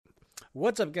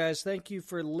What's up, guys? Thank you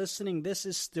for listening. This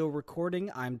is Still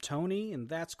Recording. I'm Tony, and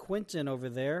that's Quentin over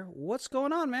there. What's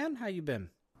going on, man? How you been?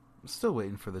 I'm still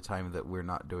waiting for the time that we're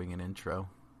not doing an intro.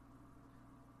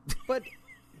 But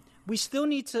we still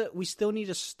need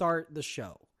to start the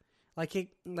show.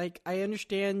 Like I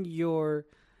understand your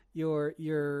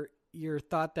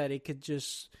thought that it could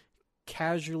just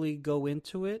casually go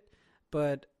into it,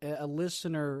 but a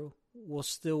listener will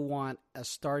still want a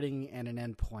starting and an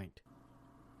end point.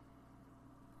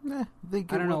 They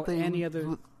get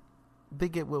They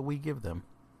get what we give them.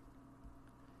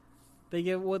 They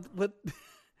get what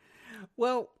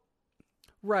well,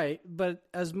 right, but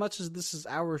as much as this is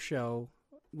our show,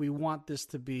 we want this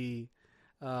to be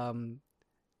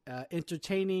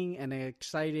entertaining and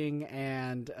exciting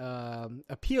and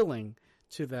appealing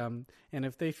to them. And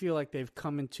if they feel like they've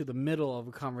come into the middle of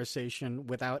a conversation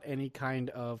without any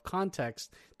kind of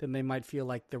context, then they might feel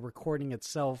like the recording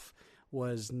itself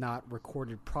was not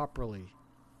recorded properly.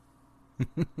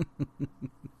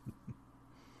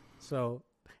 So,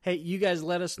 hey, you guys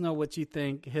let us know what you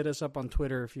think. Hit us up on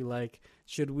Twitter if you like.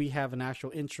 Should we have an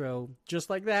actual intro just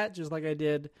like that, just like I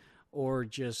did, or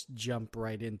just jump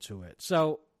right into it?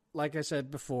 So, like I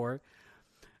said before,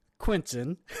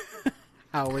 Quentin,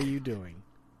 how are you doing?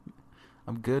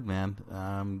 I'm good, man.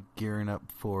 I'm gearing up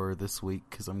for this week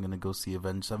because I'm going to go see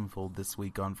Avenged Sevenfold this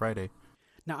week on Friday.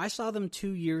 Now, I saw them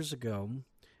 2 years ago,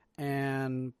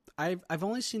 and I've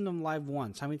only seen them live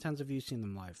once. How many times have you seen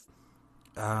them live?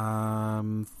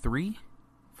 3,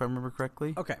 if I remember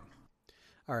correctly. Okay.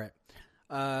 All right.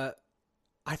 I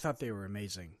thought they were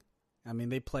amazing. I mean,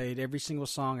 they played every single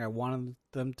song I wanted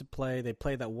them to play. They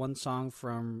played that one song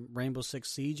from Rainbow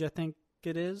Six Siege, I think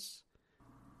it is.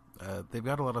 They've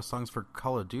got a lot of songs for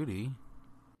Call of Duty.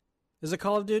 Is it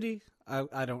Call of Duty?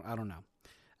 I don't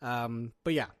know.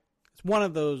 But yeah, it's one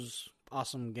of those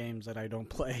awesome games that I don't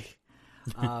play.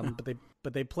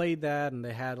 But they played that, and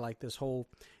they had like this whole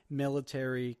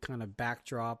military kind of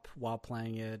backdrop while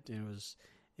playing it. And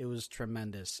it was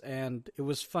tremendous. And it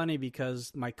was funny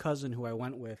because my cousin who I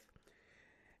went with,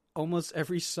 almost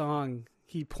every song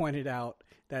he pointed out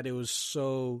that it was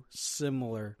so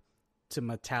similar to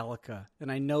Metallica.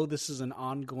 And I know this is an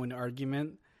ongoing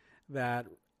argument that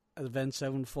Avenged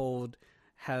Sevenfold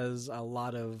has a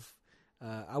lot of,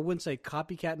 I wouldn't say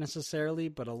copycat necessarily,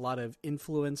 but a lot of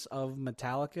influence of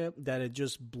Metallica that it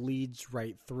just bleeds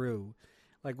right through.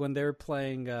 Like when they're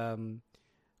playing,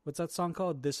 what's that song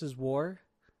called? This Is War.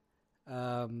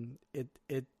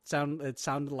 It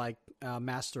sounded like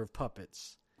Master of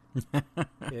Puppets.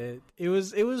 It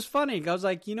was funny. I was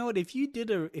like, you know what? If you did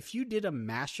a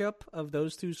mashup of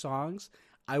those two songs,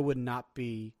 I would not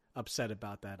be upset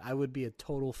about that. I would be a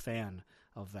total fan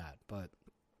of that. But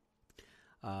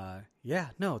yeah,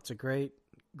 no, it's a great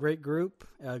group,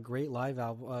 great live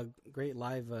album, great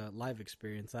live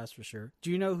experience. That's for sure.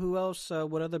 Do you know who else?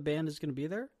 What other band is going to be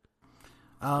there?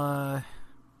 I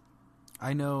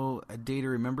know A Day to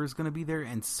Remember is going to be there,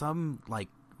 and some like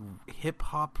hip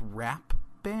hop rap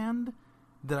band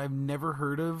that I've never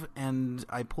heard of, and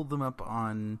I pulled them up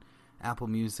on Apple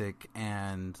Music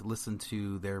and listened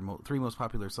to their 3 most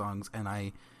popular songs, and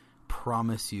I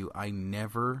promise you, I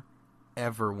never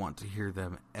ever want to hear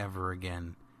them ever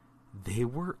again. They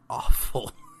were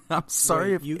awful. I'm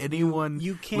sorry. Wait, if anyone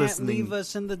you can't listening... leave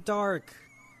us in the dark.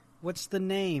 What's the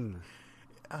name?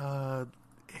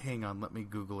 Hang on, let me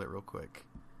Google it real quick.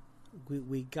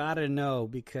 We gotta know,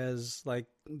 because like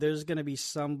there's gonna be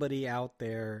somebody out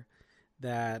there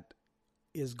that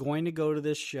is going to go to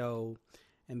this show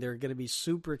and they're gonna be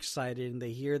super excited, and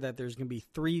they hear that there's gonna be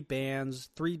 3 bands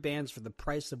for the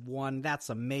price of one. That's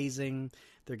amazing.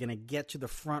 They're gonna get to the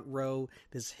front row.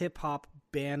 This hip hop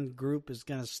band group is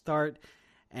gonna start,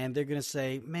 and they're gonna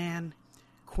say, "Man,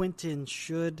 Quentin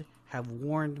should have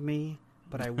warned me,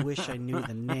 but I wish I knew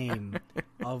the name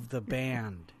of the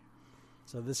band."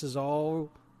 So this is all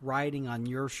riding on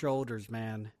your shoulders,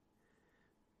 man.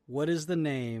 What is the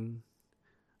name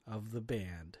of the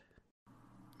band?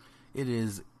 It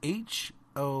is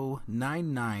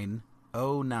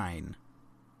HO9909.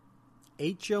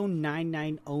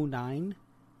 HO9909?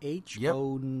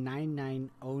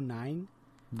 HO9909?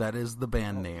 That is the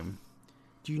band name.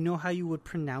 Do you know how you would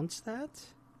pronounce that?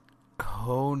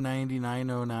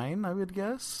 HO9909, I would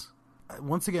guess.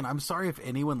 Once again, I'm sorry if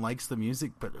anyone likes the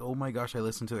music, but oh my gosh, I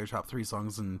listened to their top 3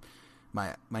 songs and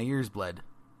my ears bled.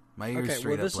 My ears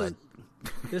straight up bled.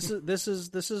 This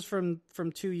is from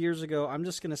 2 years ago. I'm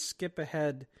just gonna skip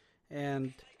ahead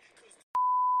and.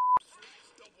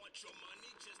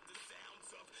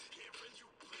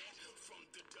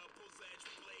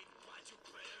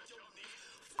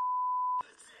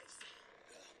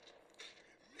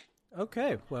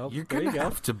 Okay, well, You're there gonna you go.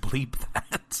 have to bleep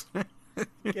that.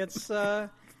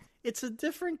 It's a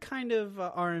different kind of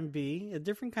R&B, a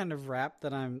different kind of rap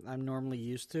that I'm normally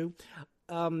used to.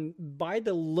 By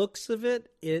the looks of it,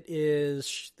 it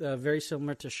is very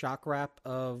similar to shock rap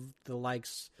of the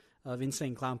likes of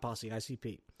Insane Clown Posse,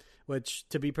 ICP. Which,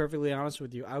 to be perfectly honest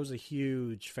with you, I was a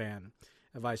huge fan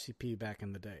of ICP back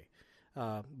in the day.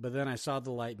 But then I saw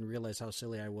the light and realized how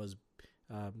silly I was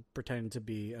pretending to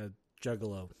be a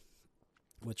juggalo,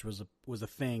 which was a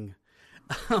thing.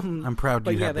 I'm proud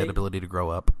you had that ability to grow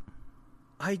up.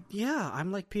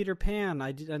 I'm like Peter Pan.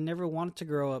 I never wanted to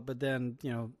grow up, but then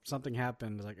something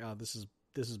happened. It's like, oh, this is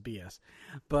BS.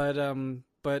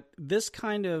 But this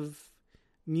kind of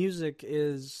music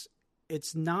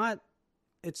it's not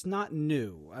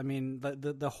new. I mean,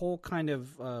 the whole kind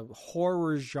of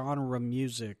horror genre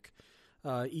music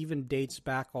even dates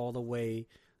back all the way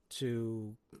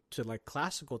to like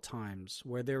classical times,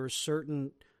 where there were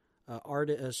certain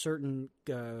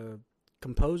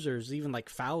composers, even like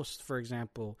Faust, for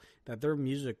example, that their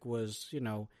music was,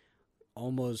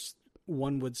 almost,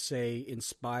 one would say,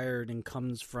 inspired and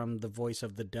comes from the voice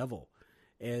of the devil.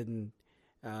 And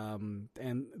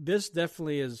this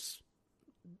definitely is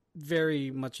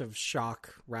very much of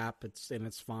shock rap.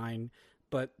 It's fine.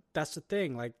 But that's the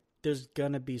thing, like, there's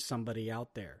gonna be somebody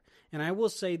out there. And I will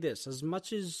say this, as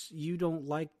much as you don't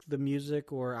like the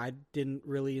music, or I didn't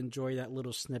really enjoy that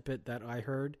little snippet that I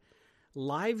heard,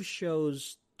 live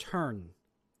shows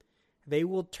they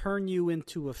will turn you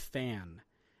into a fan.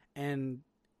 And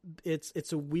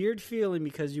it's a weird feeling,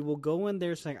 because you will go in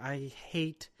there saying, I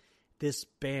hate this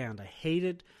band. I hate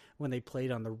it when they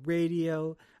played on the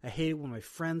radio. I hate it when my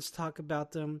friends talk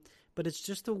about them. But it's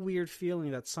just a weird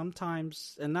feeling that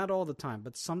sometimes, and not all the time,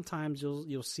 but sometimes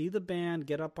you'll see the band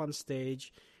get up on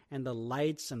stage, and the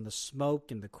lights and the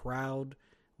smoke and the crowd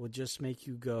will just make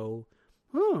you go,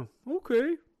 huh,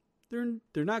 okay.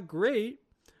 They're not great,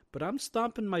 but I'm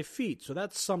stomping my feet, so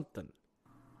that's something.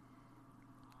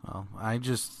 Well,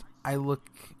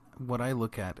 what I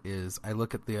look at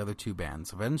the other two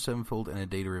bands, Avenged Sevenfold and A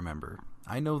Day to Remember.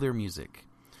 I know their music.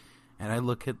 And I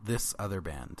look at this other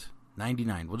band,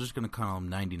 99. We're just going to call them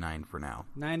 99 for now.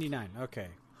 99, okay.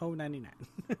 Ho 99.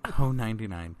 Ho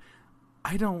 99.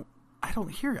 I don't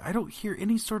hear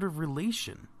any sort of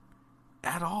relation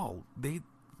at all.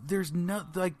 There's no,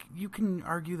 like, you can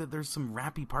argue that there's some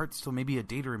rappy parts to maybe A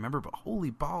Day to Remember, but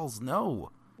holy balls, no.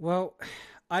 Well,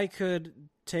 I could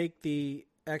take the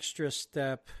extra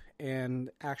step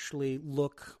and actually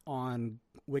look on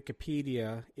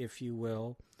Wikipedia, if you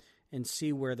will, and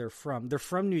see where they're from. They're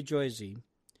from New Jersey.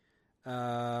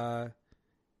 They're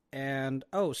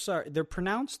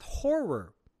pronounced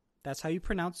Horror. That's how you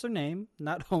pronounce their name,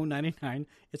 not Ho 99.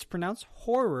 It's pronounced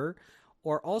Horror,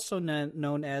 or also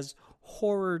known as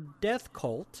Horror Death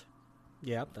Cult.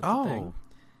 Yeah, that's the thing.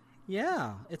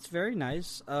 Yeah, it's very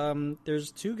nice.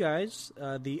 There's two guys,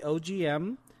 the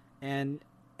OGM and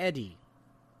Eddie.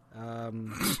 Sounds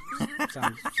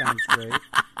great.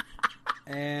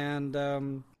 And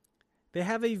they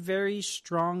have a very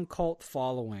strong cult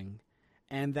following,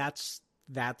 and that's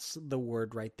the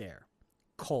word right there,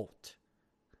 cult.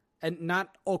 And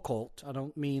not occult. I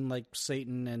don't mean like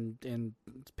Satan and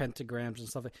pentagrams and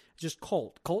stuff. Just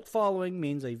cult. Cult following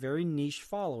means a very niche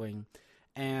following.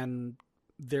 And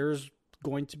there's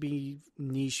going to be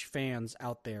niche fans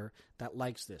out there that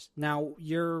likes this. Now,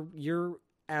 you're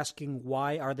asking,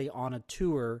 why are they on a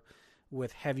tour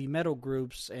with heavy metal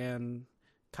groups and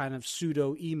kind of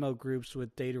pseudo-emo groups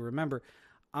with Day to Remember?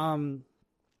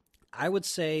 I would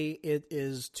say it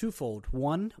is twofold.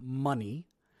 One, money.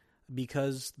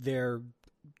 Because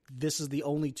this is the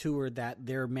only tour that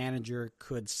their manager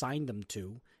could sign them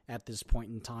to at this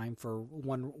point in time for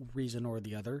one reason or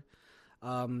the other.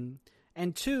 And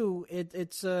two,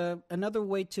 it's another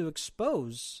way to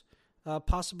expose,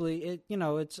 possibly,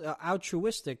 it's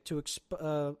altruistic to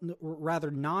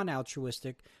rather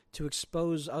non-altruistic to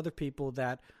expose other people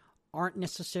that aren't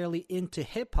necessarily into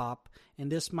hip-hop,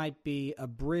 and this might be a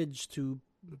bridge to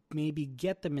maybe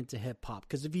get them into hip-hop.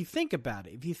 Because if you think about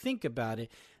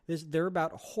it, they're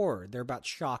about horror, they're about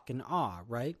shock and awe,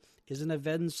 right? Isn't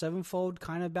Avenged Sevenfold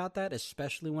kind of about that,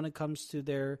 especially when it comes to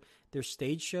their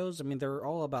stage shows? I mean, they're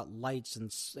all about lights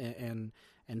and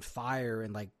fire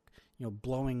and, like,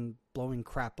 blowing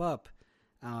crap up.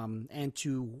 And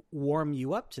to warm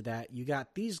you up to that, you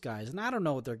got these guys. And I don't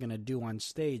know what they're going to do on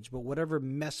stage, but whatever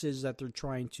message that they're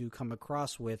trying to come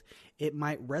across with, it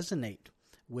might resonate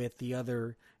with the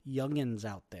other youngins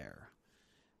out there.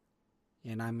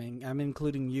 And I'm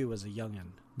including you as a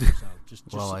youngin. So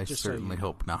well, I certainly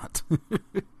hope not.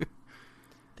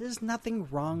 There's nothing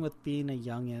wrong with being a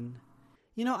youngin.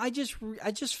 I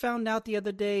just found out the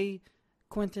other day,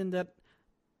 Quentin, that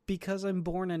because I'm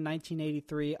born in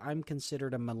 1983, I'm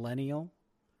considered a millennial.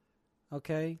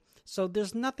 Okay? So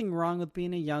there's nothing wrong with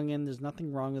being a youngin'. There's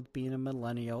nothing wrong with being a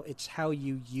millennial. It's how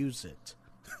you use it.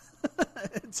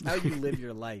 It's how you live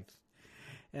your life.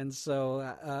 And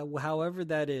so, however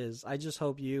that is, I just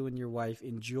hope you and your wife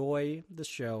enjoy the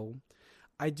show.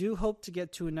 I do hope to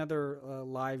get to another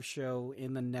live show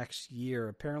in the next year.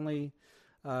 Apparently,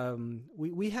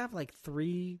 we have like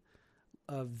 3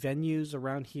 venues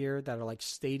around here that are like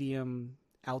stadium,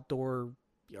 outdoor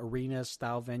arena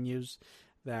style venues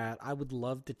that I would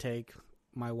love to take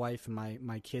my wife and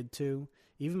my kid to,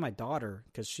 even my daughter,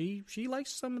 because she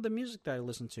likes some of the music that I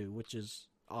listen to, which is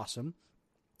awesome.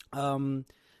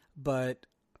 But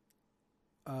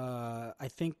I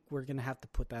think we're going to have to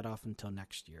put that off until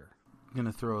next year. I'm going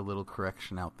to throw a little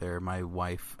correction out there. My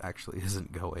wife actually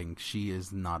isn't going. She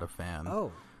is not a fan.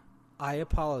 Oh, I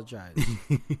apologize.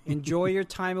 Enjoy your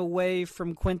time away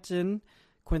from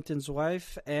Quentin's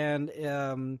wife,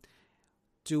 and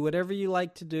do whatever you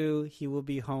like to do. He will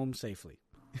be home safely.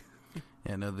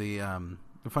 Yeah, no, the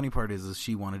funny part is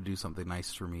she wanted to do something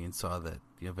nice for me and saw that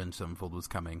the Avenged Sevenfold was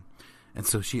coming. And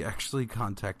so she actually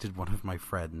contacted one of my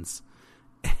friends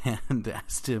and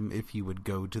asked him if he would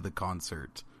go to the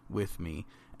concert with me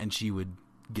and she would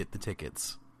get the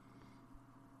tickets.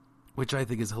 Which I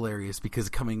think is hilarious because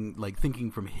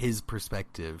thinking from his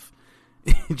perspective,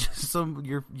 just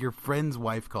your friend's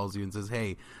wife calls you and says,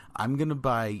 "Hey, I'm going to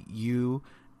buy you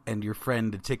and your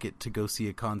friend a ticket to go see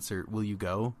a concert. Will you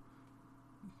go?"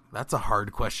 That's a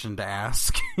hard question to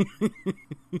ask.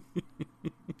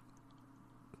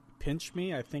 Pinch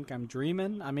me, I think I'm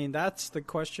dreaming. I mean, that's the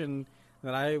question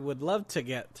that I would love to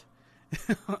get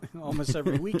almost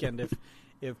every weekend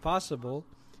if possible.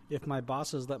 If my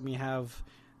bosses let me have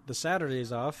the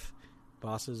Saturdays off.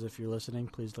 Bosses, if you're listening,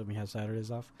 please let me have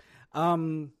Saturdays off.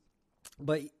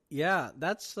 But yeah,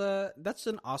 that's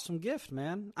an awesome gift,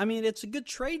 man. I mean, it's a good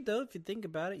trade though if you think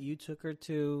about it. You took her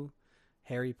to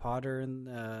Harry Potter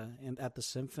and at the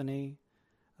symphony,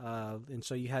 and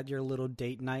so you had your little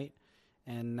date night,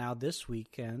 and now this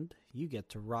weekend you get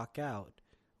to rock out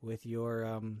with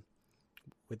your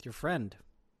friend,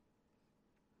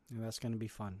 and that's going to be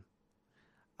fun.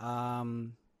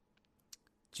 Can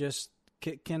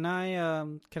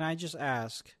I just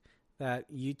ask that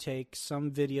you take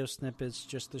some video snippets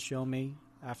just to show me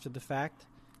after the fact,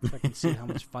 so I can see how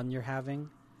much fun you're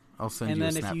having. I'll send you a Snapchat.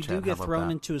 And then if you do get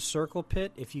thrown into a circle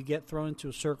pit,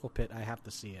 I have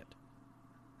to see it.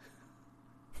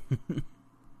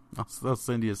 I'll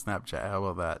send you a Snapchat. How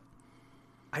about that?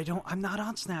 I'm not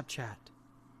on Snapchat.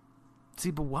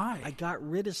 See, but why? I got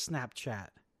rid of Snapchat.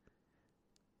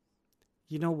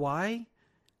 You know why?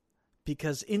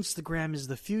 Because Instagram is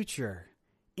the future.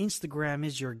 Instagram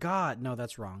is your god. No,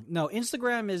 that's wrong. No,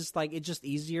 Instagram is like, it's just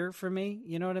easier for me.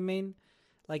 You know what I mean?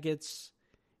 Like it's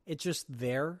just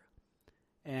there.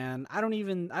 And I don't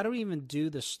even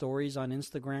do the stories on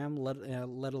Instagram,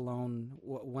 let alone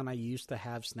when I used to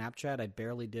have Snapchat. I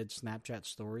barely did Snapchat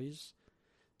stories.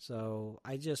 So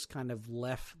I just kind of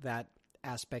left that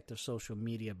aspect of social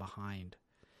media behind.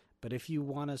 But if you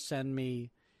want to send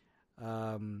me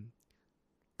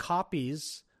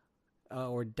copies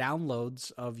or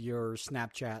downloads of your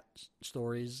Snapchat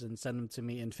stories and send them to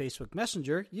me in Facebook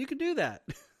Messenger, you can do that.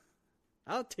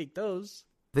 I'll take those.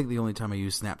 I think the only time I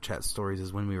use Snapchat stories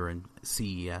is when we were in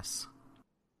CES.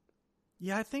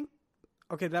 Yeah, I think...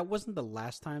 Okay, that wasn't the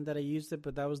last time that I used it,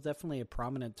 but that was definitely a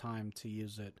prominent time to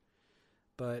use it.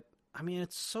 But, I mean,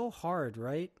 it's so hard,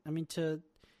 right? I mean, to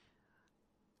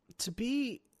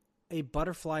be a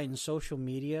butterfly in social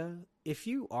media, if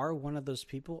you are one of those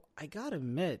people, I gotta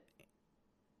admit,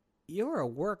 you're a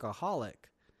workaholic.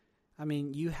 I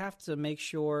mean, you have to make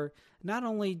sure, not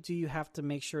only do you have to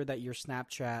make sure that your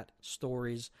Snapchat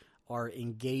stories are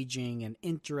engaging and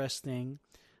interesting,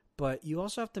 but you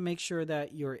also have to make sure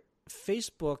that your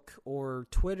Facebook or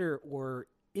Twitter or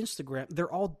Instagram,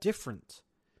 they're all different,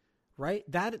 right?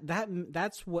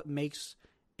 That's what makes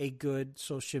a good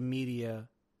social media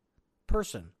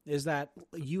person, is that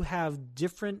you have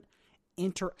different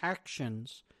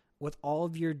interactions with all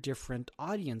of your different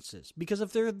audiences. Because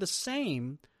if they're the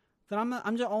same, then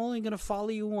I'm just only going to follow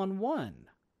you on one.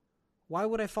 Why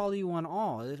would I follow you on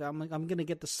all? I'm going to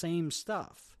get the same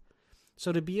stuff.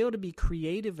 So to be able to be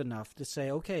creative enough to say,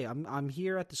 okay, I'm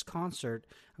here at this concert.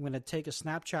 I'm going to take a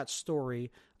Snapchat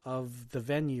story of the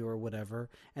venue or whatever,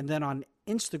 and then on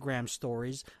Instagram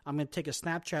stories, I'm going to take a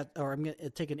Snapchat, or I'm going to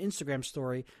take an Instagram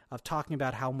story of talking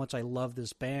about how much I love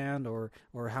this band or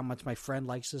how much my friend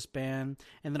likes this band.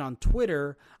 And then on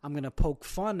Twitter, I'm going to poke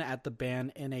fun at the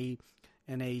band in a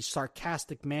in a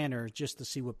sarcastic manner just to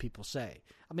see what people say.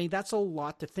 I mean, that's a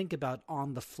lot to think about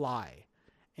on the fly.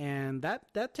 And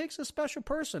that takes a special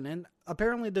person. And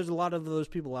apparently there's a lot of those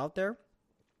people out there.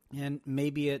 And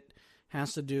maybe it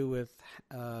has to do with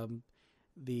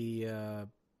the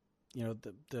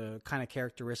kind of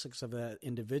characteristics of that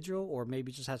individual, or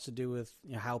maybe it just has to do with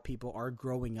how people are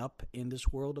growing up in this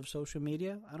world of social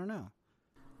media. I don't know.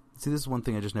 See, this is one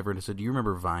thing I just never understood. Do you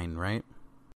remember Vine, right?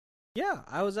 Yeah,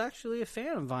 I was actually a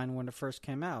fan of Vine when it first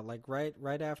came out. Like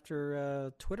right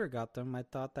after Twitter got them, I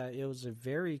thought that it was a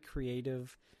very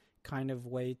creative kind of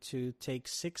way to take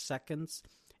 6 seconds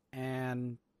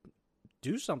and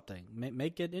do something,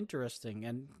 make it interesting,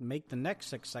 and make the next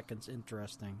 6 seconds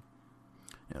interesting.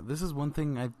 Yeah, this is one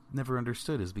thing I've never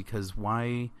understood, is because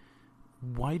why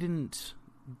didn't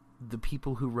the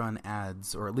people who run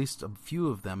ads, or at least a few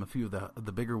of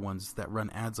the bigger ones that run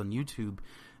ads on YouTube,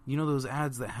 those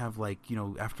ads that have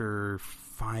after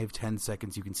 5-10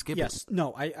 seconds you can skip it. Yes,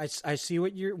 no, I see where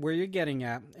you're getting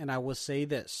at, and I will say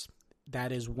this: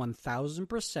 that is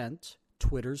 1,000%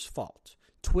 Twitter's fault.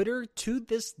 Twitter to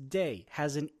this day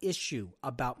has an issue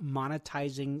about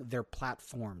monetizing their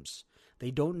platforms.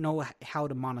 They don't know how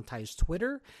to monetize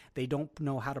Twitter. They don't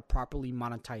know how to properly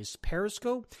monetize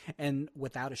Periscope. And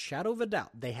without a shadow of a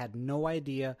doubt, they had no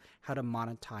idea how to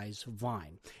monetize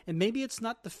Vine. And maybe it's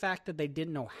not the fact that they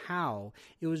didn't know how.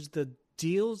 It was the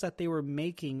deals that they were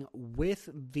making with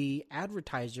the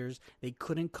advertisers. They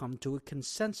couldn't come to a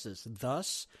consensus.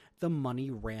 Thus, the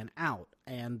money ran out.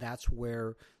 And that's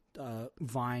where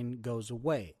Vine goes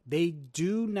away. They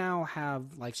do now have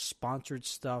sponsored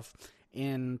stuff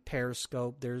in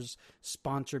Periscope. There's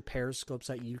sponsored Periscopes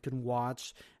that you can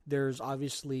watch. There's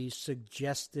obviously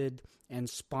suggested and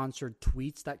sponsored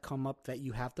tweets that come up that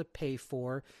you have to pay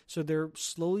for. So they're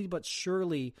slowly but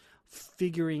surely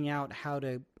figuring out how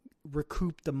to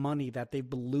recoup the money that they've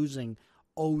been losing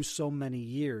so many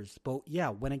years. But yeah,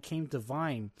 when it came to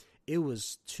Vine, it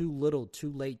was too little,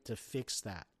 too late to fix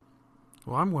that.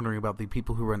 Well, I'm wondering about the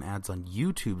people who run ads on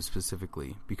YouTube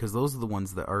specifically, because those are the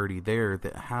ones that are already there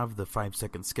that have the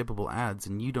 5-second skippable ads,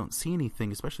 and you don't see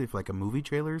anything, especially if a movie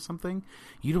trailer or something,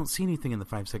 you don't see anything in the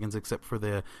 5 seconds except for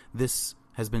this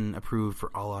has been approved for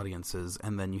all audiences,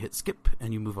 and then you hit skip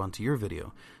and you move on to your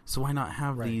video. So why not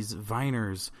have these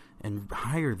Viners and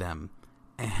hire them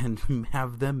and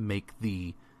have them make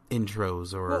the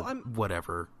intros or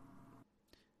whatever?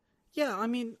 Yeah, I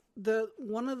mean,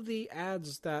 one of the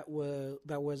ads that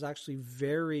was actually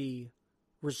very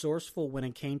resourceful when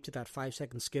it came to that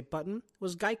 5-second skip button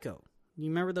was Geico. You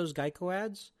remember those Geico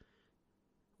ads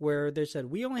where they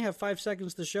said, "We only have 5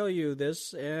 seconds to show you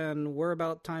this, and we're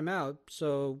about time out.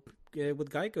 So with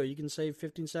Geico, you can save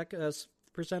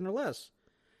 15% or less."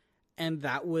 And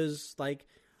that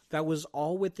was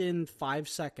all within 5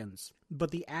 seconds.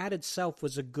 But the ad itself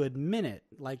was a good minute.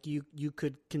 You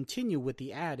could continue with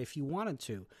the ad if you wanted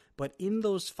to. But in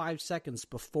those 5 seconds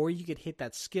before you could hit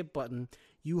that skip button,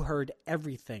 you heard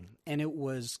everything. And it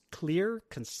was clear,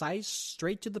 concise,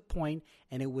 straight to the point,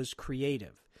 and it was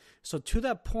creative. So to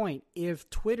that point, if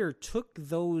Twitter took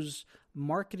those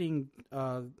marketing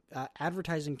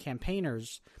advertising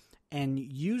campaigners and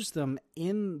used them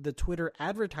in the Twitter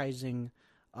advertising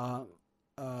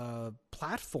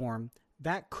platform,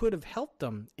 that could have helped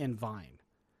them in Vine,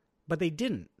 but they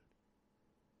didn't.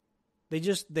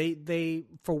 They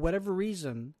for whatever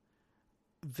reason,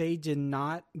 they did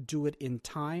not do it in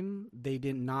time. They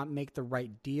did not make the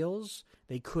right deals.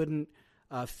 They couldn't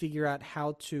figure out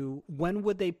when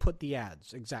would they put the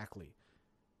ads exactly?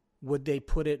 Would they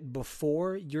put it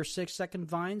before your 6-second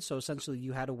Vine? So essentially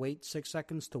you had to wait 6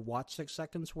 seconds to watch 6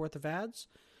 seconds worth of ads.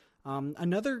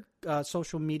 Another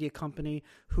social media company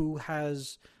who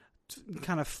has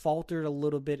kind of faltered a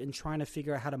little bit in trying to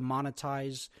figure out how to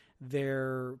monetize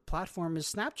their platform is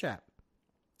Snapchat.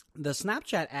 The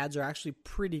Snapchat ads are actually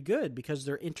pretty good because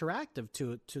they're interactive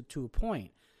to a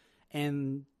point,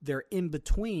 and they're in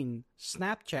between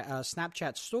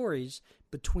Snapchat stories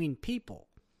between people,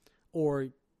 or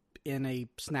in a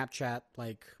Snapchat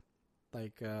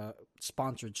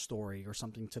sponsored story or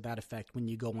something to that effect when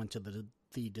you go into the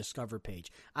Discover page.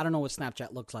 I don't know what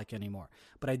Snapchat looks like anymore,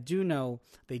 but I do know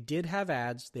they did have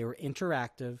ads. They were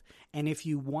interactive, and if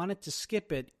you wanted to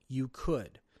skip it, you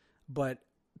could. But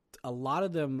a lot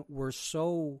of them were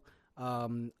so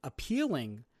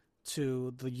appealing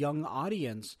to the young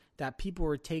audience that people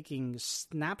were taking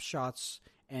snapshots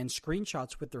and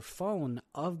screenshots with their phone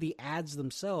of the ads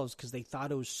themselves because they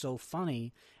thought it was so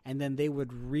funny, and then they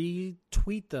would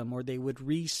retweet them or they would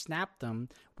re-snap them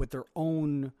with their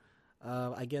own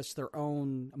their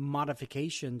own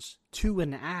modifications to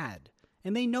an ad.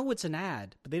 And they know it's an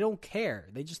ad, but they don't care.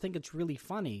 They just think it's really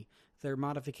funny. There are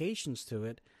modifications to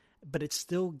it, but it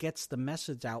still gets the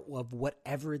message out of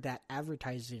whatever that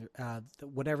advertising,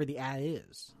 whatever the ad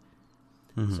is.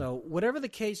 Mm-hmm. So whatever the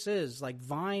case is, like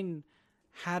Vine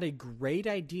had a great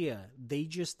idea. They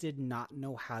just did not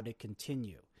know how to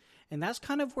continue. And that's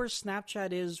kind of where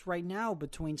Snapchat is right now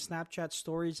between Snapchat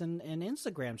stories and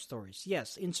Instagram stories.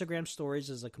 Yes, Instagram stories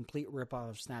is a complete ripoff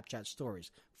of Snapchat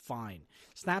stories. Fine.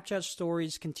 Snapchat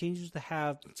stories continues to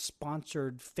have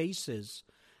sponsored faces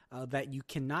that you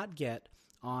cannot get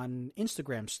on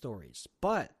Instagram stories.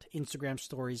 But Instagram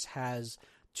stories has,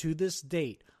 to this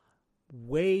date,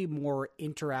 way more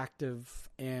interactive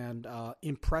and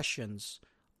impressions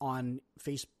on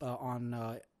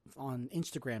on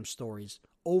Instagram stories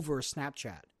over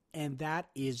Snapchat, and that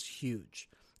is huge.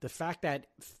 The fact that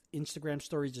Instagram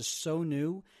stories is so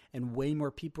new and way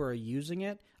more people are using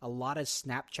it, a lot of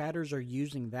Snapchatters are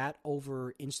using that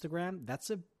over Instagram, that's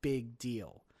a big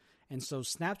deal. And so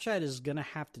Snapchat is going to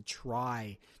have to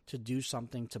try to do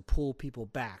something to pull people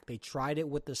back. They tried it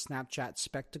with the Snapchat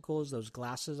spectacles, those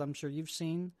glasses I'm sure you've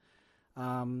seen.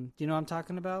 Do you know what I'm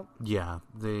talking about? Yeah,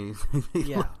 they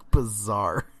look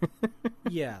bizarre.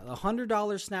 Yeah, the $100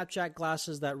 Snapchat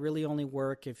glasses that really only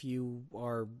work if you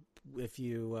are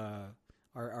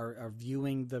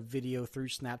viewing the video through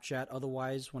Snapchat.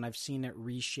 Otherwise, when I've seen it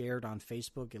reshared on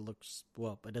Facebook,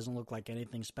 it doesn't look like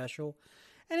anything special.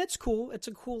 And it's cool. It's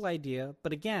a cool idea,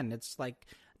 but again, it's like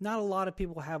not a lot of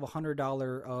people have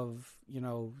 $100 of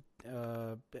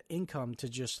income to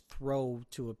just throw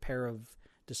to a pair of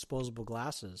disposable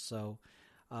glasses. So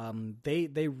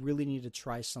they really need to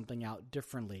try something out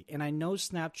differently. And I know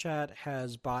Snapchat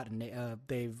has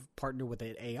they've partnered with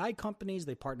AI companies.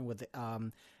 They partner with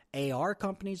AR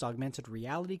companies, augmented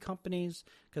reality companies,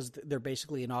 because they're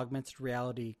basically an augmented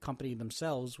reality company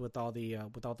themselves with all the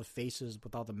faces,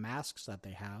 with all the masks that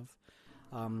they have.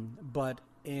 But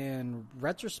in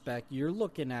retrospect, you're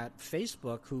looking at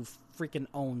Facebook, who freaking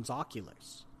owns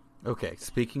Oculus. Okay,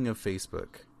 speaking of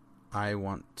Facebook, I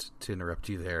want to interrupt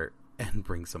you there and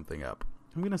bring something up.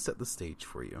 I'm going to set the stage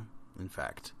for you, in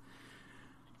fact.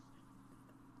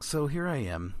 So here I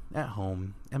am at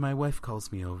home, and my wife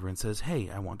calls me over and says, "Hey,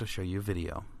 I want to show you a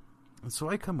video." And so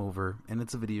I come over, and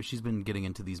it's a video. She's been getting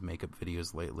into these makeup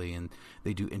videos lately, and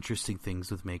they do interesting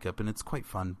things with makeup, and it's quite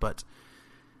fun. But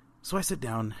so I sit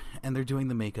down, and they're doing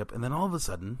the makeup, and then all of a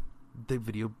sudden, the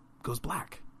video goes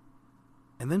black.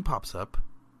 And then pops up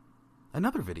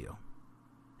another video.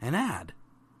 An ad.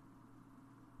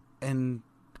 And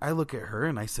I look at her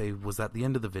and I say, "Was that the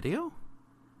end of the video?"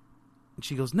 And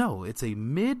she goes, "No, it's a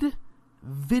mid-video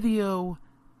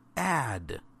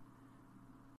ad."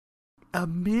 A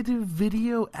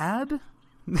mid-video ad?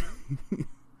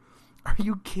 Are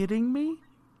you kidding me?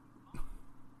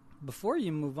 Before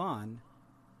you move on,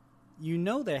 you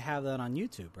know they have that on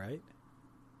YouTube, right?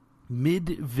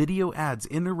 Mid-video ads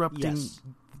interrupting.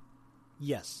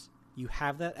 Yes. You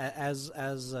have that as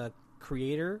a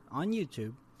creator on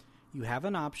YouTube. You have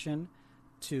an option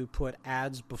to put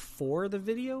ads before the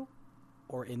video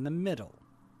or in the middle.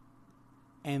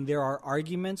 And there are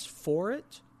arguments for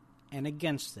it and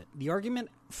against it. The argument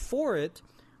for it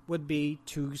would be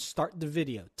to start the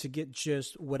video, to get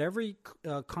just whatever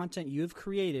content you've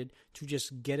created, to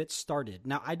just get it started.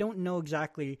 Now, I don't know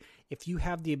exactly if you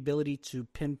have the ability to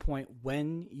pinpoint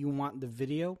when you want the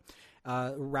video,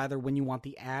 rather when you want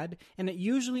the ad. And it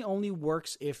usually only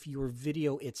works if your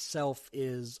video itself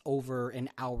is over an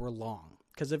hour long.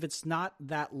 Because if it's not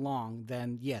that long,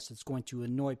 then yes, it's going to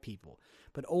annoy people.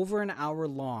 But over an hour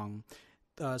long,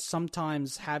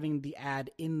 sometimes having the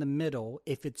ad in the middle,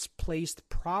 if it's placed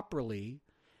properly,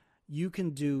 you can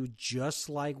do just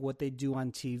like what they do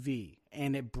on TV.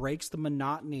 And it breaks the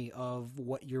monotony of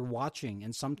what you're watching.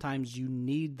 And sometimes you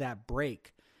need that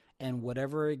break. And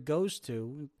whatever it goes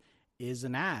to is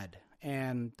an ad.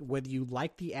 And whether you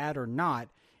like the ad or not,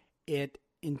 it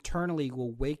internally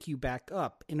will wake you back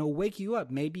up. And it'll wake you up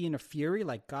maybe in a fury,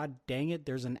 like, God dang it,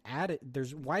 there's an ad.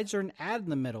 Why is there an ad in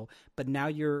the middle? But now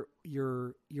your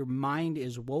mind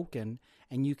is woken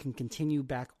and you can continue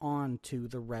back on to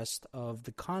the rest of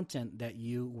the content that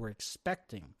you were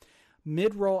expecting.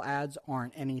 Mid-roll ads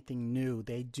aren't anything new.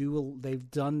 They've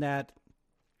done that.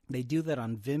 They do that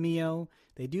on Vimeo.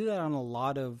 They do that on a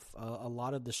lot of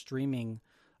the streaming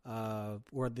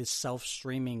or the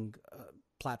self-streaming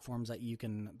platforms that you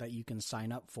can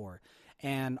sign up for.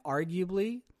 And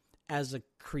arguably, as a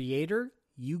creator,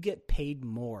 you get paid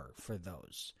more for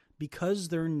those because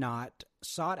they're not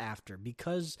sought after,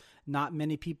 because not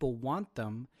many people want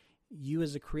them. you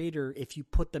as a creator, if you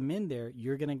put them in there,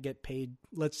 you're going to get paid,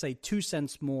 let's say 2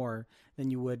 cents more than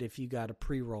you would if you got a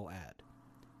pre-roll ad.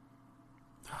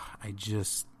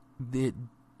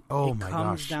 Oh my gosh. It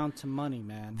comes down to money,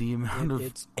 man. The amount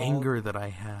of anger that I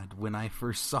had when I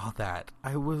first saw that,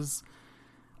 I was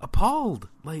appalled.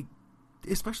 Like,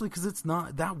 especially because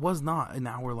that was not an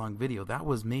hour-long video. That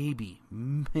was maybe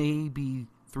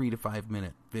 3 to 5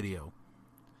 minute video.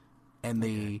 And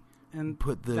they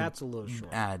put the that's a little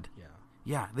short. Ad.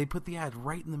 Yeah, they put the ad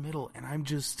right in the middle, and I'm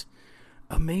just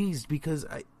amazed because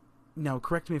now,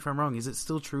 correct me if I'm wrong, is it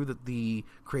still true that the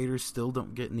creators still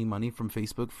don't get any money from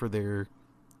Facebook for their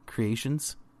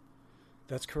creations?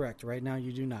 That's correct. Right now,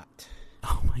 you do not.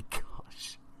 Oh my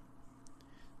gosh.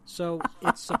 So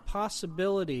it's a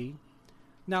possibility.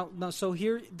 Now, so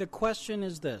here, the question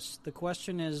is this. The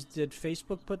question is, did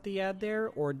Facebook put the ad there,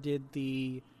 or did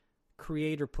the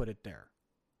creator put it there?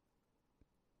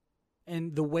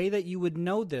 And the way that you would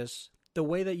know this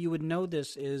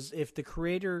is if the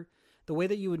creator, the way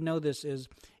that you would know this is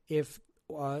if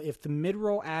the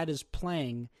mid-roll ad is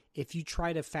playing, if you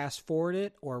try to fast forward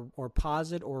it or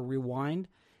pause it or rewind,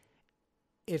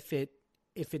 if it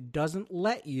doesn't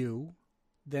let you,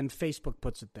 then Facebook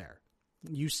puts it there.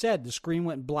 You said the screen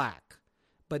went black,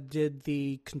 but did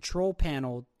the control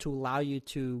panel to allow you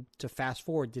to fast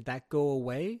forward, did that go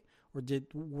away, or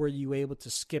were you able to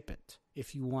skip it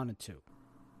if you wanted to?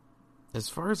 As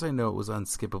far as I know, it was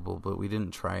unskippable, but we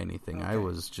didn't try anything. Okay. I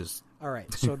was just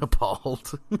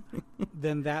appalled.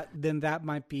 then that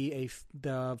might be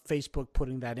the Facebook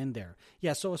putting that in there.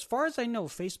 Yeah. So as far as I know,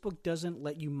 Facebook doesn't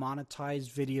let you monetize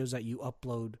videos that you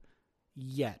upload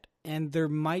yet, and there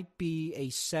might be a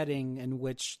setting in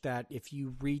which that if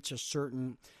you reach a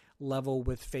certain level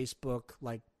with Facebook,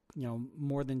 like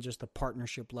more than just a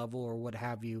partnership level or what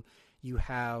have you, you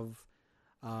have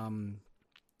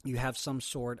some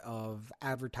sort of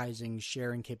advertising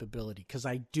sharing capability. Because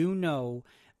I do know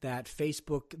that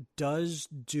Facebook does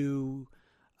do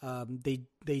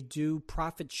they do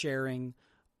profit sharing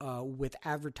with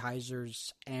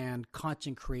advertisers and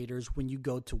content creators when you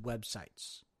go to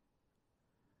websites.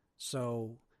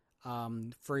 So,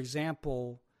 for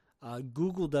example,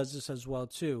 Google does this as well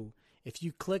too. If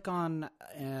you click on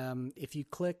an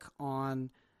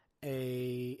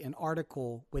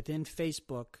article within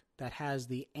Facebook that has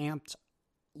the amped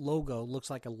logo, looks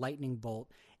like a lightning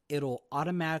bolt, it'll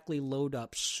automatically load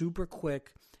up super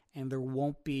quick, and there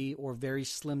won't be, or very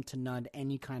slim to none,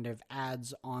 any kind of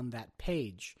ads on that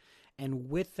page. And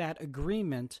with that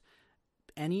agreement,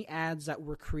 any ads that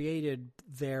were created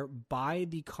there by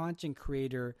the content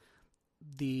creator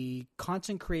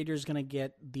is going to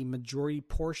get the majority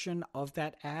portion of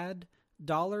that ad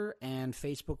dollar, and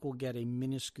Facebook will get a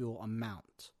minuscule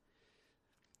amount.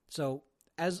 So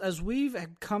as we've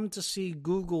come to see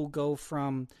Google go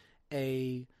from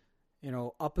a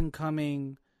up and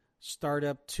coming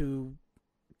startup to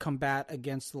combat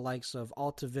against the likes of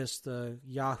Alta Vista,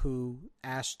 Yahoo,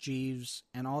 Ask Jeeves,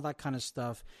 and all that kind of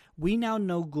stuff, we now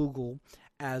know Google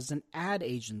as an ad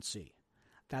agency.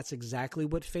 That's exactly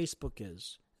what Facebook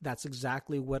is. That's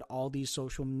exactly what all these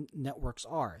social networks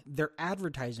are. They're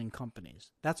advertising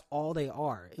companies. That's all they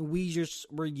are. And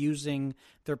we're using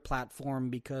their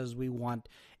platform because we want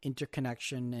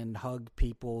interconnection and hug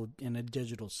people in a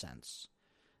digital sense.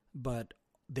 But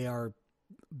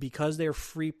because they're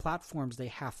free platforms, they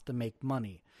have to make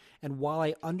money. And while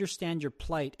I understand your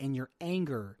plight and your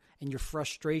anger and your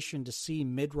frustration to see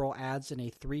mid-roll ads in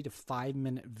a 3 to 5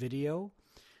 minute video,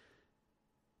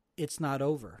 it's not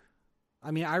over. I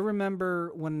mean, I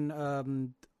remember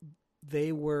when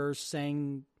they were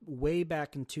saying way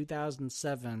back in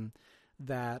 2007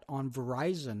 that on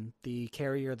Verizon, the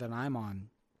carrier that I'm on,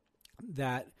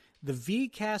 that the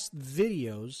VCast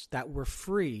videos that were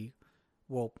free,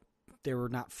 well, they were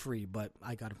not free, but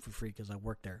I got them for free because I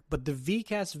worked there. But the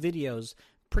VCast videos,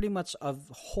 pretty much of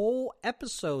whole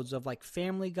episodes of like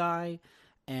Family Guy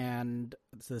and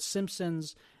The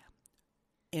Simpsons,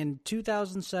 in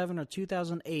 2007 or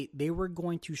 2008, they were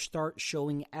going to start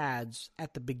showing ads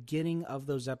at the beginning of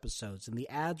those episodes. And the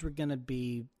ads were going to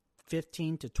be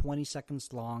 15 to 20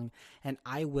 seconds long, and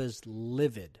I was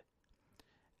livid.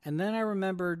 And then I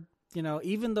remembered,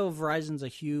 even though Verizon's a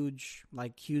huge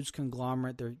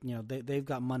conglomerate, they've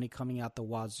got money coming out the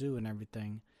wazoo and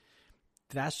everything.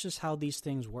 That's just how these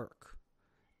things work.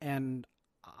 And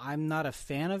I'm not a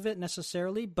fan of it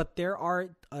necessarily, but there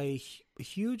are a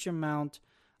huge amount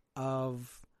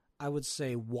of, I would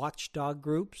say, watchdog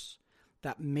groups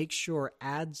that make sure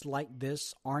ads like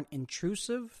this aren't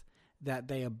intrusive, that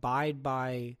they abide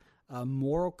by a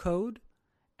moral code,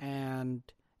 and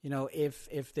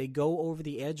if they go over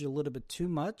the edge a little bit too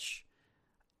much,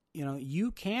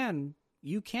 you can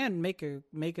make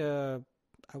a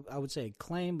I would say a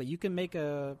claim, but you can make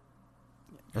a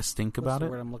stink about it. What's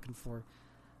the word I'm looking for?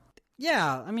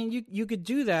 Yeah, I mean you could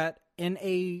do that in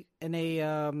a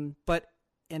but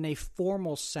in a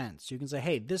formal sense. You can say,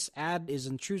 hey, this ad is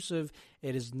intrusive.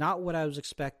 It is not what I was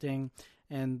expecting,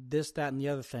 and this, that, and the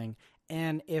other thing.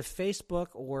 And if Facebook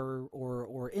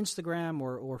or Instagram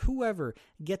or whoever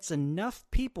gets enough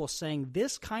people saying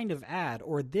this kind of ad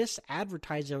or this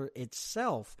advertiser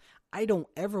itself, I don't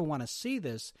ever want to see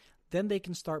this, then they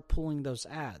can start pulling those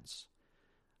ads.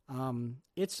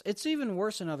 It's even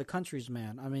worse in other countries,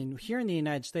 man. I mean, here in the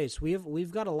United States,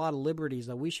 we've got a lot of liberties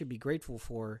that we should be grateful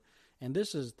for, and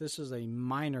this is a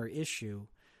minor issue.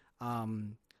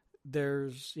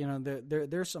 There's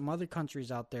there's some other countries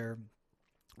out there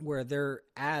where their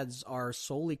ads are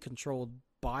solely controlled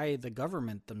by the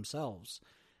government themselves.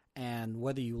 And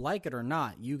whether you like it or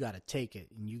not, you got to take it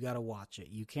and you got to watch it.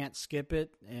 You can't skip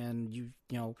it, and you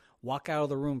walk out of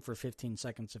the room for 15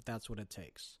 seconds if that's what it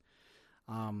takes.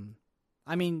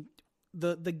 I mean,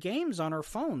 the games on our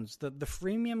phones, the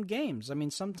freemium games. I mean,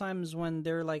 sometimes when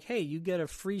they're like, hey, you get a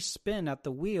free spin at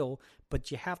the wheel, but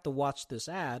you have to watch this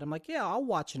ad. I'm like, yeah, I'll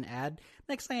watch an ad.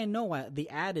 Next thing I know, the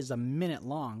ad is a minute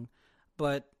long.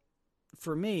 But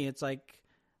for me, it's like,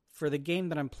 for the game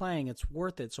that I'm playing, it's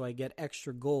worth it, so I get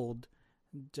extra gold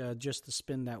just to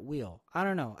spin that wheel. I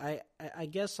don't know. I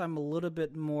guess I'm a little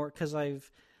bit more, because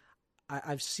I've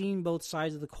seen both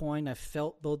sides of the coin. I've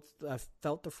felt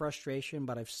the frustration,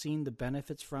 but I've seen the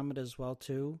benefits from it as well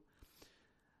too.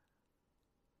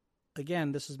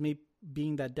 Again, this is me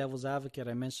being that devil's advocate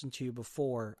I mentioned to you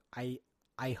before.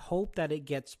 I hope that it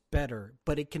gets better,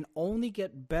 but it can only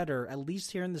get better, at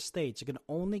least here in the States, it can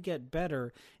only get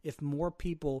better if more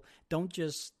people don't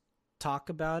just talk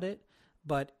about it,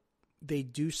 but they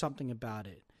do something about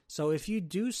it. So if you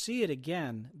do see it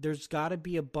again, there's got to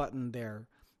be a button there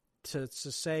to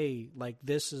say, like,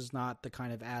 this is not the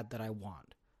kind of ad that I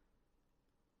want.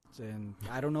 And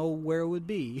I don't know where it would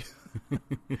be.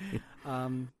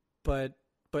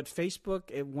 But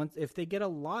Facebook, if they get a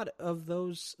lot of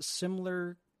those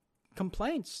similar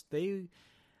complaints, they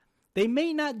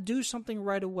may not do something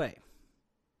right away.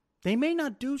 They may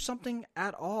not do something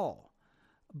at all,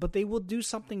 but they will do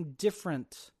something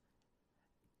different.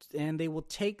 And they will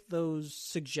take those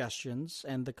suggestions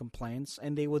and the complaints,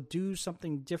 and they will do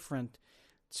something different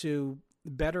to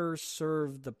better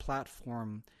serve the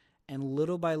platform. And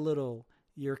little by little,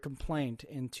 your complaint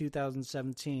in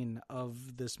 2017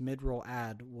 of this mid-roll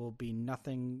ad will be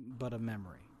nothing but a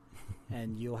memory.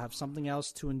 And you'll have something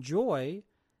else to enjoy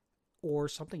or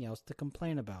something else to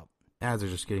complain about. Ads are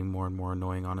just getting more and more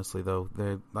annoying, honestly, though.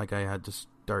 They're like, I had to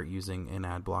start using an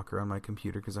ad blocker on my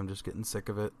computer because I'm just getting sick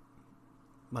of it.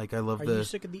 Like, I love Are you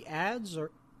sick of the ads or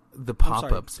the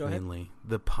pop-ups mainly?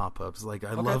 The pop-ups. Like,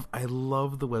 I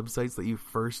love the websites that you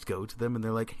first go to them and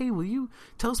they're like, hey, will you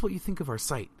tell us what you think of our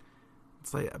site?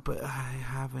 It's like, but I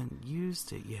haven't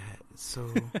used it yet, so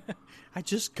I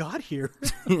just got here.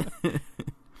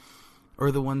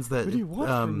 Or the ones that what do you want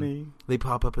from me? They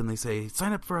pop up and they say,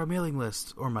 sign up for our mailing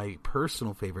list, or my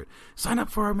personal favorite, sign up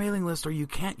for our mailing list or you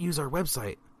can't use our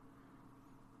website.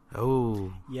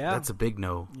 Oh, yeah, that's a big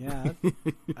no. Yeah,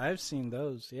 I've seen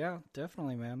those. Yeah,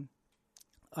 definitely, man.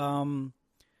 So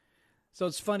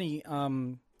it's funny.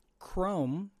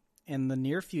 Chrome in the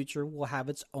near future will have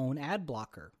its own ad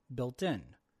blocker built in,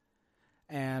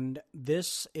 and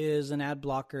this is an ad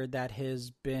blocker that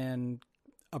has been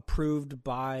approved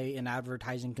by an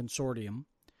advertising consortium.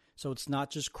 So it's not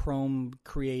just Chrome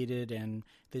created and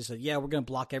they said, yeah, we're going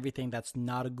to block everything that's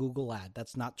not a Google ad.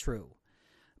 That's not true.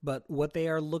 But what they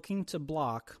are looking to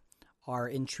block are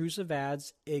intrusive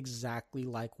ads exactly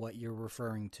like what you're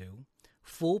referring to,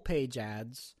 full page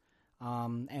ads,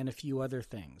 and a few other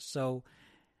things. So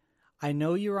I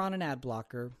know you're on an ad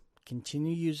blocker.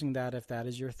 Continue using that if that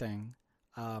is your thing.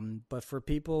 But for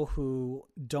people who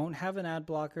don't have an ad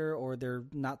blocker or they're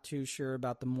not too sure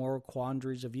about the moral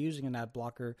quandaries of using an ad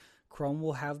blocker, Chrome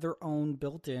will have their own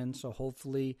built in. So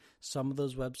hopefully some of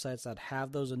those websites that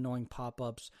have those annoying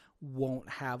pop-ups won't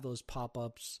have those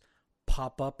pop-ups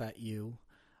pop up at you.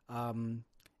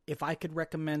 If I could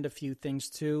recommend a few things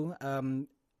too,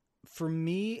 for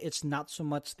me, it's not so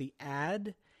much the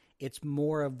ad, it's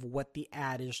more of what the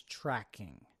ad is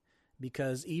tracking.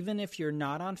 Because even if you're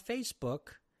not on Facebook,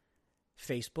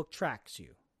 Facebook tracks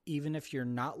you. Even if you're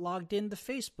not logged into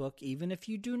Facebook, even if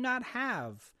you do not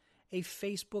have a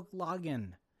Facebook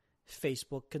login,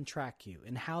 Facebook can track you.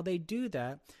 And how they do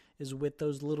that is with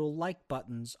those little like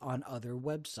buttons on other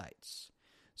websites.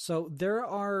 So there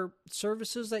are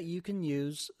services that you can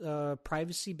use.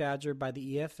 Privacy Badger by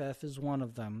the EFF is one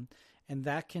of them, and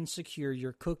that can secure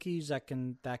your cookies. That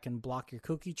can block your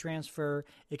cookie transfer.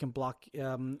 It can block. I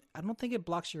don't think it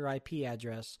blocks your IP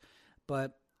address,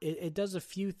 but it does a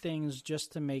few things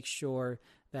just to make sure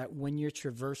that when you're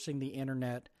traversing the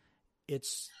internet,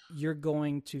 you're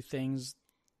going to things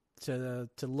to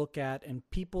look at, and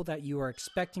people that you are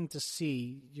expecting to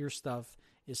see your stuff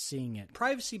is seeing it.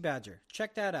 Privacy Badger,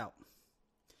 check that out.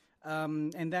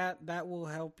 And that will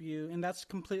help you, and that's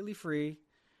completely free.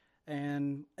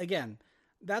 And again,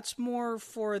 that's more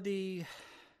for the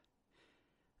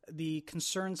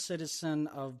concerned citizen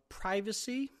of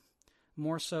privacy,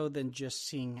 more so than just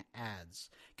seeing ads.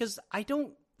 Because I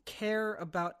don't care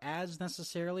about ads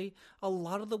necessarily. A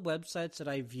lot of the websites that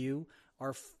I view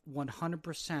are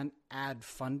 100% ad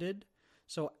funded.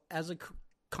 So as a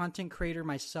content creator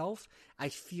myself, I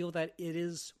feel that it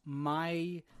is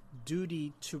my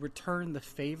duty to return the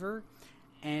favor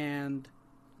and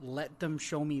let them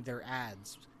show me their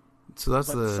ads. So that's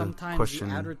the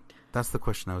question. That's the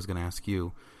question I was going to ask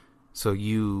you. So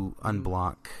you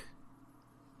unblock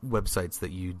websites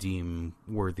that you deem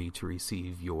worthy to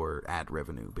receive your ad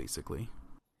revenue, basically.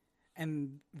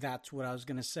 And that's what I was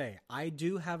going to say. I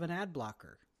do have an ad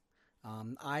blocker.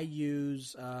 I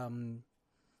use...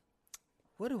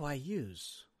 what do I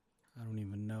use? I don't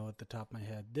even know at the top of my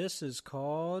head. This is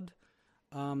called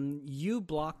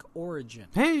uBlock Origin.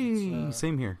 Hey,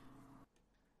 same here.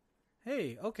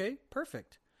 Hey, okay,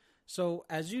 perfect. So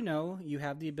as you know, you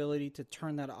have the ability to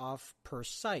turn that off per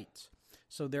site.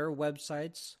 So there are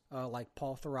websites like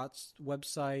Paul Thurrott's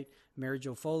website, Mary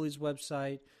Jo Foley's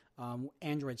website,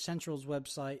 Android Central's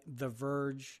website, The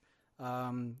Verge.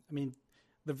 The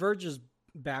Verge is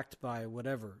backed by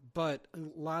whatever, but a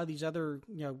lot of these other,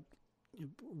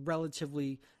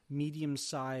 relatively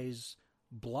medium-sized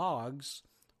blogs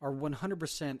are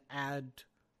 100% ad,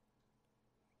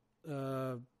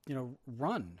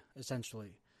 run,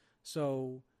 essentially.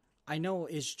 So I know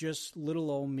it's just little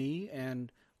old me,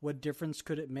 and what difference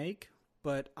could it make?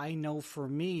 But I know for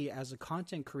me as a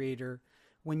content creator,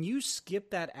 when you skip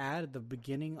that ad at the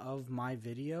beginning of my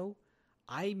video,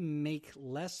 I make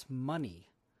less money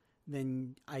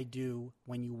than I do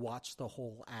when you watch the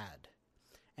whole ad.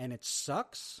 And it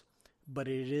sucks, but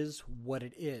it is what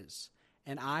it is.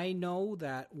 And I know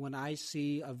that when I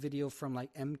see a video from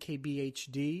like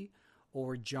MKBHD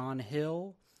or John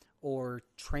Hill or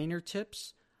Trainer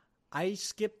Tips, I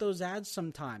skip those ads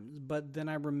sometimes, but then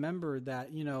I remember that,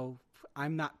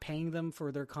 I'm not paying them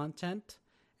for their content,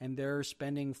 and they're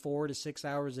spending 4 to 6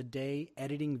 hours a day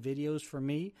editing videos for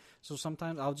me. So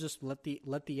sometimes I'll just let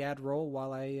the ad roll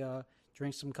while I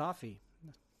drink some coffee.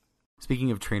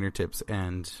 Speaking of Trainer Tips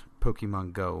and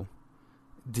Pokemon Go,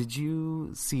 did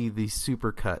you see the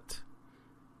supercut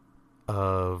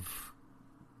of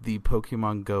the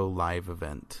Pokemon Go live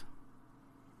event?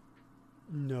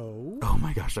 No. Oh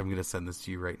my gosh, I'm going to send this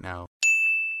to you right now.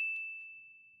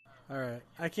 All right.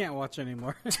 I can't watch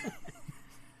anymore.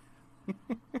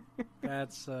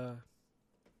 That's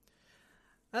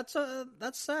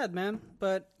sad, man.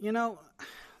 But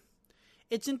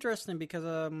it's interesting because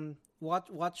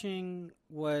watching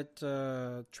what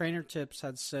Trainer Tips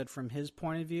had said from his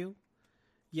point of view.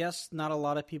 Yes, not a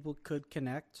lot of people could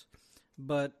connect,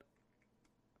 but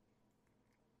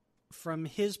from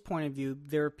his point of view,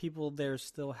 there are people there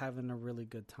still having a really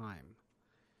good time.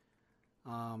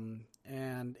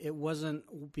 And it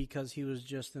wasn't because he was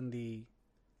just in the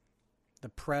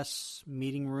press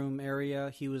meeting room area.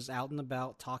 He was out and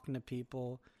about talking to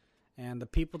people, and the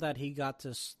people that he got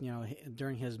to,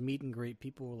 during his meet and greet,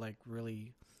 people were like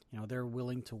really, they're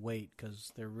willing to wait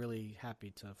because they're really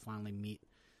happy to finally meet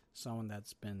someone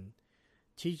that's been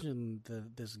teaching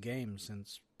this game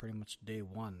since pretty much day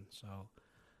one. So,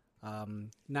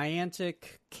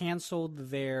 Niantic canceled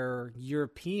their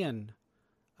European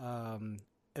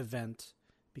event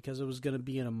because it was going to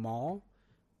be in a mall.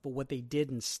 But what they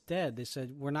did instead, they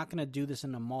said, we're not going to do this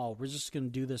in a mall. We're just going to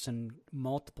do this in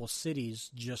multiple cities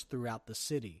just throughout the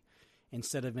city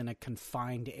instead of in a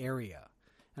confined area.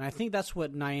 And I think that's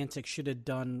what Niantic should have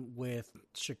done with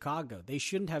Chicago. They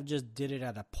shouldn't have just did it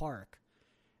at a park.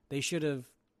 They should have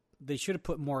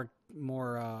put more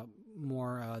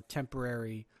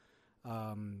temporary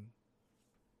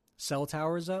cell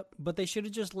towers up, but they should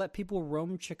have just let people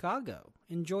roam Chicago,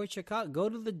 enjoy Chicago, go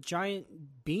to the giant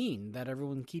bean that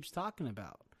everyone keeps talking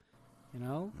about.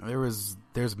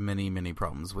 There's many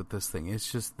problems with this thing.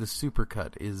 It's just the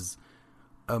supercut is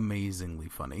amazingly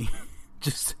funny.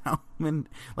 Just how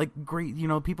great,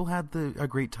 people had a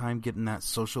great time getting that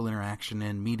social interaction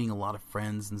and meeting a lot of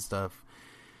friends and stuff.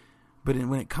 But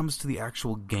when it comes to the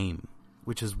actual game,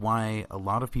 which is why a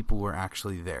lot of people were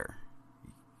actually there,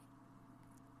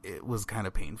 it was kind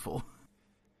of painful.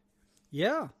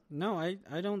 Yeah, no, I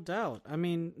don't doubt. I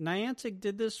mean, Niantic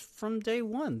did this from day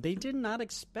one. They did not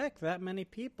expect that many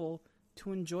people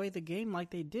to enjoy the game like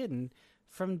they did. And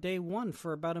from day one,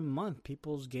 for about a month,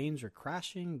 people's games were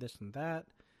crashing, this and that.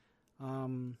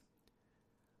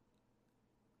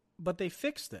 But they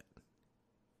fixed it.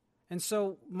 And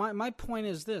so my point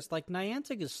is this, like,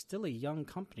 Niantic is still a young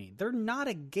company. They're not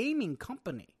a gaming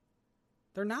company.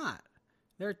 They're not.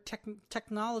 They're a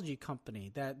technology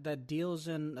company that deals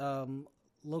in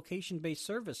location-based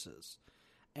services.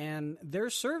 And their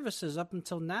services up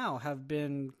until now have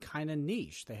been kind of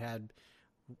niche. They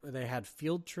had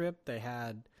Field Trip, they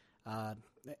had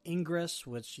Ingress,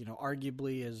 which, you know,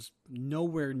 arguably is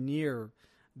nowhere near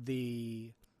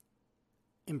the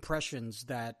impressions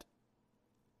that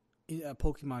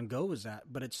Pokemon Go is at,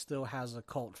 but it still has a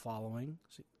cult following.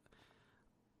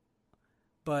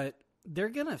 But they're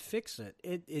gonna fix it.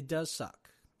 It does suck.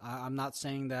 I'm not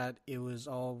saying that it was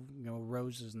all, you know,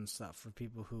 roses and stuff for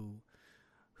people who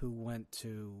went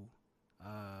to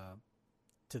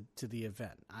the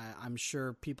event. I'm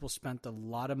sure people spent a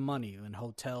lot of money in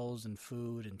hotels and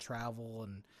food and travel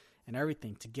and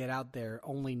everything to get out there,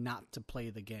 only not to play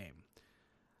the game.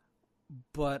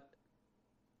 But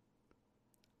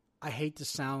I hate to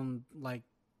sound like,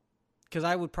 because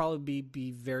I would probably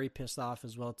be very pissed off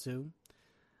as well too.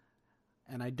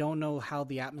 And I don't know how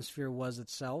the atmosphere was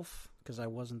itself, because I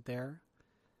wasn't there.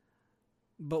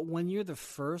 But when you're the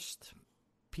first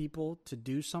people to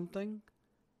do something,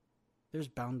 there's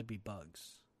bound to be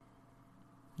bugs.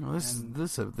 Well,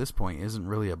 this at this point isn't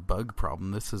really a bug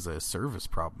problem. This is a service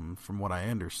problem, from what I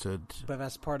understood. But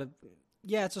that's part of...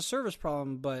 Yeah, it's a service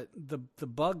problem, but the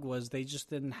bug was they just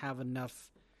didn't have enough...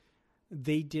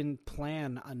 They didn't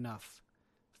plan enough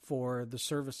for the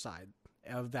service side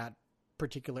of that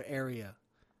particular area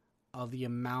of the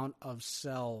amount of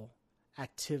cell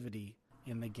activity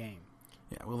in the game.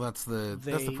 Yeah, well, that's the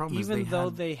problem. Even though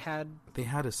they had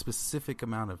a specific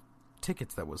amount of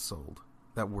tickets that were sold.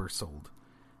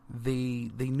 They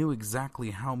knew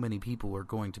exactly how many people were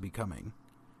going to be coming.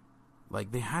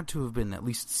 Like, they had to have been at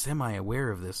least semi-aware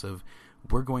of this, of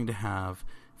we're going to have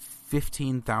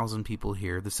 15,000 people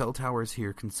here. The cell towers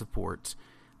here can support,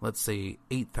 let's say,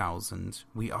 8,000.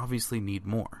 We obviously need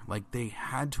more. Like, they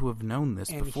had to have known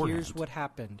this beforehand. And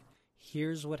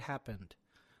here's what happened.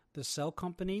 The cell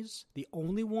companies, the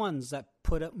only ones that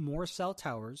put up more cell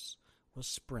towers was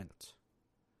Sprint.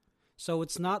 So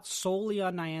it's not solely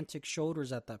on Niantic's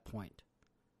shoulders at that point.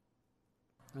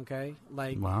 Okay?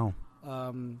 Like, wow.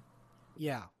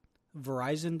 Yeah.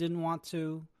 Verizon didn't want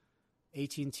to.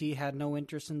 AT&T had no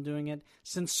interest in doing it.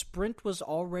 Since Sprint was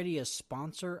already a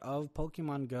sponsor of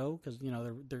Pokemon Go, because, you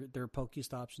know, they're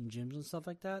Pokestops and gyms and stuff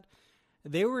like that,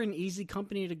 they were an easy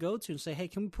company to go to and say, hey,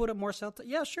 can we put up more cell towers?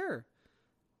 Yeah, sure.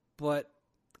 But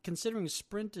considering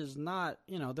Sprint is not,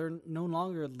 you know, they're no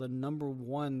longer the number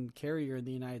one carrier in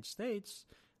the United States,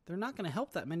 they're not going to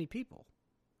help that many people.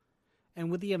 And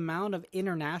with the amount of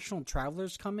international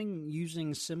travelers coming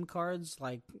using SIM cards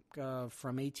like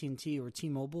from AT&T or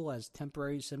T-Mobile as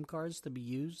temporary SIM cards to be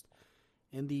used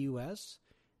in the U.S.,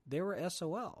 they were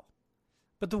SOL.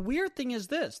 But the weird thing is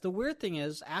this. The weird thing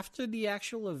is, after the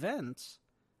actual event,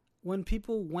 when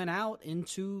people went out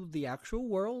into the actual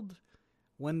world,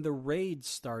 when the raids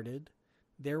started,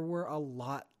 there were a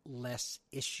lot less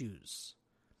issues.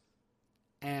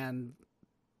 And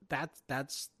that's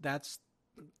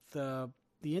the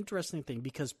interesting thing,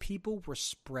 because people were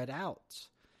spread out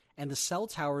and the cell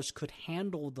towers could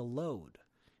handle the load.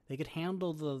 They could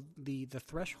handle the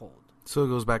threshold. So it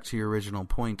goes back to your original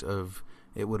point of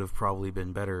it would have probably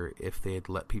been better if they had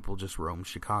let people just roam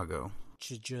Chicago.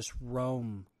 To just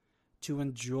roam, to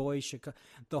enjoy Chicago.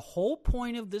 The whole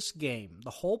point of this game, the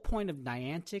whole point of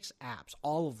Niantic's apps,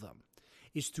 all of them,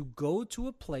 is to go to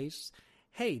a place,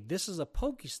 hey, this is a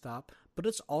Pokestop, but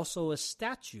it's also a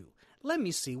statue. Let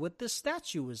me see what this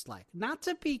statue is like. Not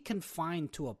to be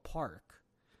confined to a park.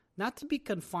 Not to be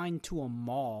confined to a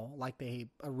mall like they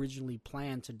originally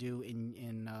planned to do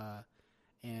in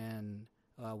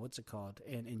what's it called?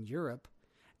 In Europe.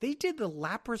 They did the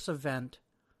Lapras event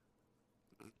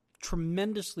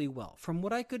tremendously well. From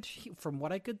what I could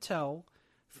tell,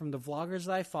 from the vloggers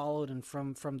that I followed and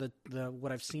from the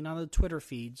what I've seen on the Twitter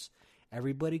feeds,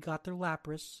 everybody got their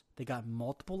Lapras. They got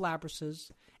multiple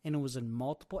Laprases, and it was in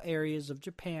multiple areas of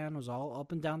Japan. It was all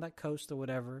up and down that coast or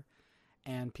whatever,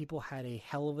 and people had a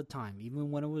hell of a time,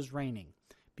 even when it was raining,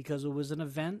 because it was an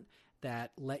event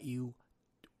that let you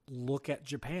look at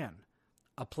Japan.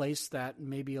 a place that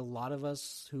maybe a lot of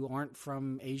us who aren't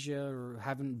from Asia or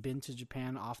haven't been to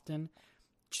Japan often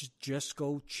just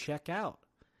go check out.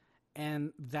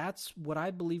 And that's what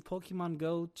I believe Pokemon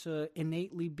Go to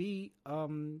innately be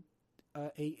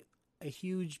a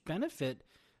huge benefit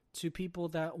to people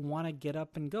that want to get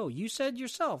up and go. You said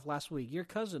yourself last week, your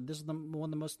cousin, this is one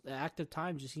of the most active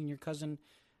times you've seen your cousin,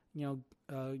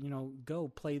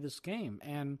 go play this game.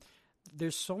 And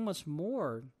there's so much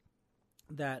more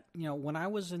that, when I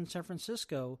was in San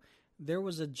Francisco, there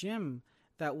was a gym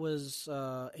that was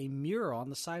a mural on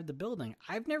the side of the building.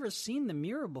 I've never seen the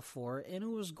mural before, and it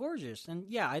was gorgeous. And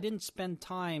yeah, I didn't spend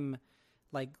time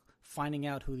like finding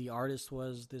out who the artist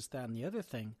was, this, that, and the other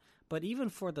thing. But even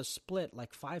for the split,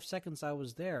 like 5 seconds I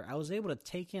was there, I was able to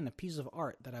take in a piece of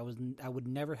art that I would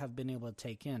never have been able to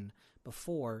take in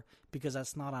before, because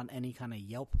that's not on any kind of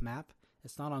Yelp map.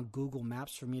 It's not on Google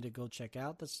Maps for me to go check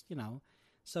out. That's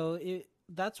so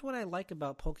that's what I like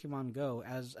about Pokemon Go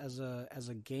as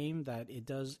a game, that it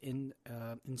does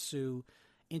ensue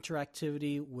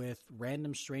interactivity with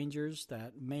random strangers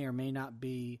that may or may not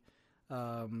be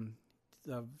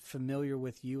familiar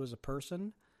with you as a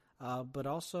person, but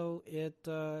also it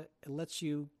lets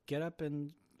you get up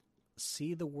and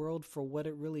see the world for what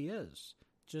it really is.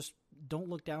 Just don't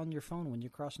look down your phone when you're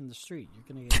crossing the street. You're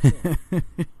going to get killed.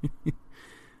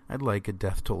 I'd like a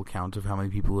death toll count of how many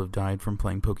people have died from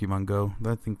playing Pokemon Go.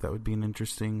 I think that would be an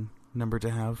interesting number to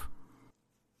have.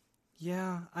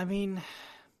 Yeah, I mean,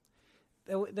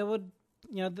 that would,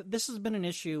 this has been an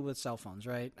issue with cell phones,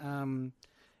 right?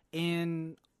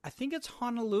 And I think it's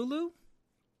Honolulu,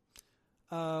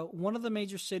 one of the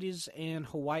major cities in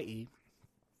Hawaii.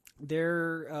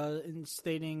 They're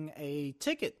instating a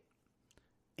ticket,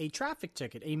 a traffic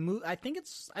ticket. I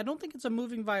don't think it's a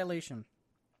moving violation,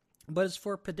 but it's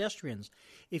for pedestrians.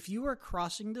 If you are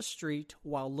crossing the street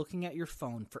while looking at your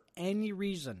phone for any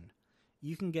reason,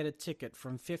 you can get a ticket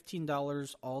from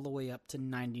 $15 all the way up to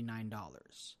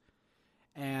 $99.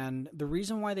 And the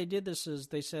reason why they did this is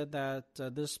they said that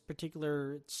this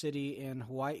particular city in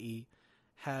Hawaii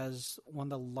has one of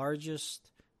the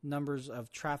largest numbers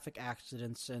of traffic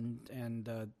accidents and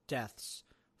deaths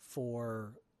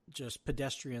for just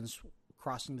pedestrians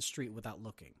crossing the street without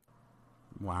looking.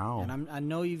 Wow. And I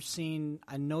know you've seen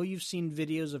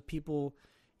videos of people,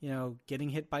 getting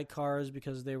hit by cars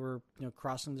because they were,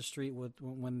 crossing the street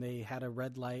when they had a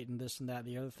red light and this and that and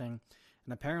the other thing.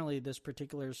 And apparently this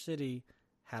particular city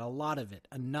had a lot of it,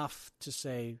 enough to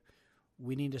say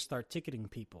we need to start ticketing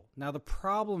people. Now the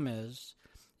problem is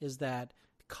that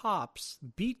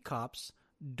beat cops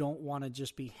don't want to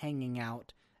just be hanging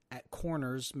out at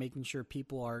corners making sure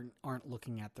people aren't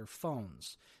looking at their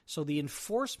phones. So the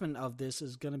enforcement of this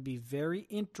is going to be very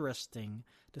interesting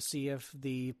to see if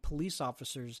the police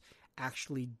officers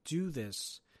actually do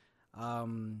this.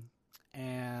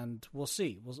 And we'll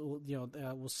see.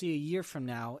 We'll see a year from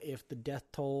now if the death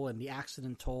toll and the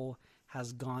accident toll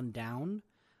has gone down.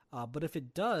 But if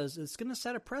it does, it's going to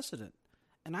set a precedent.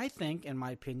 And I think, in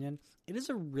my opinion, it is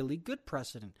a really good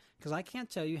precedent, because I can't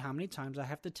tell you how many times I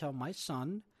have to tell my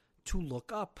son to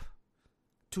look up,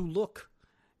 to look.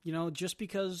 Just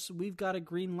because we've got a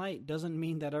green light doesn't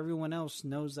mean that everyone else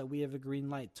knows that we have a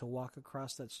green light to walk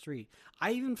across that street.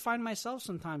 I even find myself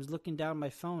sometimes looking down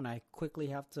my phone. I quickly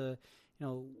have to,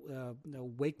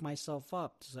 wake myself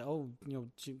up to say,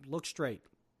 look straight.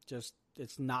 Just,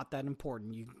 it's not that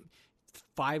important.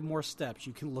 5 more steps,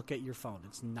 you can look at your phone.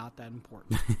 It's not that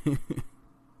important.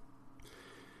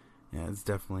 Yeah, it's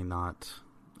definitely not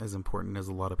as important as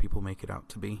a lot of people make it out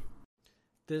to be.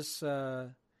 This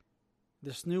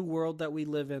new world that we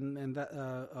live in, and that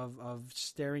of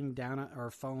staring down at our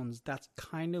phones, that's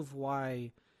kind of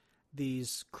why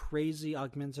these crazy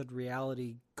augmented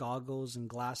reality goggles and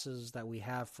glasses that we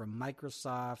have from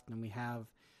Microsoft and we have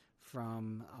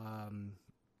from I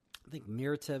think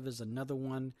Mirativ is another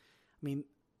one. I mean,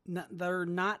 they're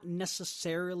not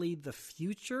necessarily the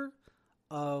future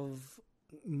of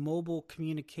mobile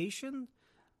communication,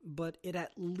 but it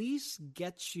at least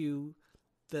gets you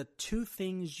the 2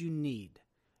 things you need.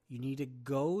 You need to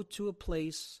go to a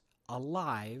place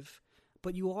alive,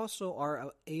 but you also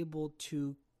are able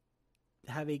to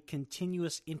have a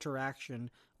continuous interaction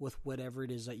with whatever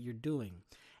it is that you're doing.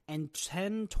 And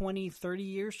 10, 20, 30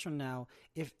 years from now,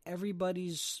 if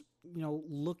everybody's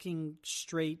looking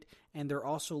straight and they're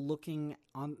also looking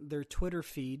on their Twitter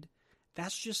feed,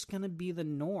 that's just going to be the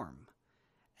norm.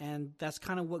 And that's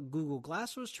kind of what Google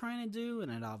Glass was trying to do,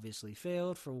 and it obviously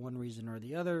failed for one reason or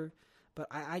the other. But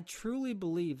I truly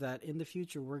believe that in the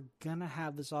future we're going to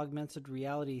have this augmented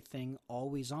reality thing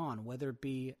always on, whether it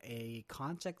be a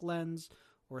contact lens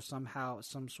or somehow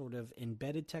some sort of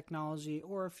embedded technology,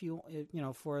 or if you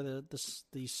for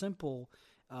the simple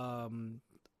kind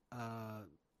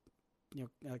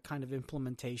of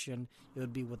implementation, it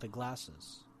would be with the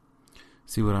glasses.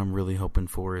 See, what I'm really hoping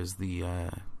for is the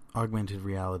augmented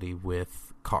reality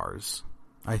with cars.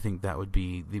 I think that would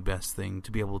be the best thing,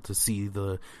 to be able to see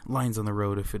the lines on the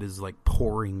road if it is like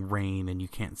pouring rain and you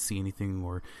can't see anything,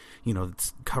 or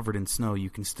it's covered in snow. You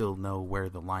can still know where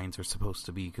the lines are supposed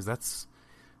to be, because that's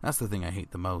the thing I hate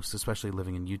the most, especially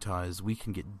living in Utah, is we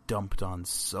can get dumped on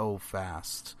so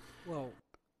fast. Well,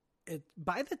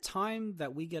 by the time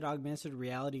that we get augmented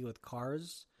reality with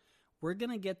cars, we're going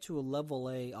to get to a level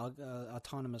A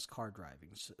autonomous car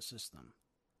driving system.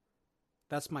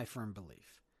 That's my firm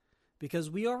belief.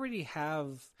 Because we already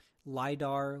have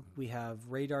LiDAR, we have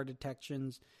radar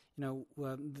detections.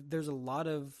 There's a lot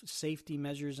of safety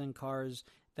measures in cars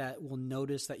that will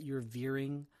notice that you're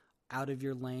veering out of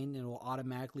your lane, and it will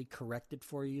automatically correct it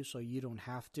for you so you don't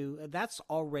have to. That's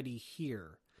already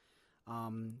here.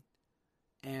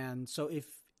 And so if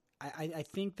I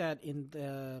think that in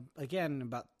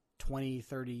about 20,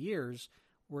 30 years,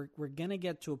 we're going to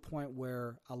get to a point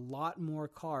where a lot more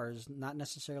cars, not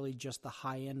necessarily just the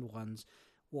high-end ones,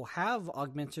 will have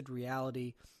augmented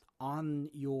reality on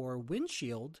your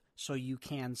windshield so you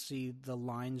can see the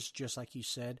lines, just like you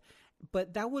said.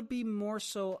 But that would be more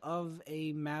so of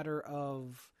a matter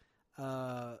of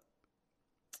a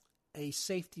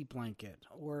safety blanket,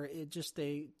 or just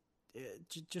a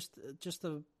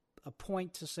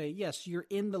point to say, yes, you're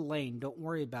in the lane, don't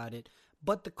worry about it,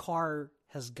 but the car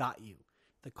has got you.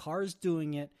 The car is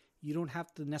doing it. You don't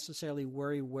have to necessarily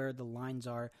worry where the lines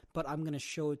are, but I'm going to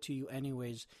show it to you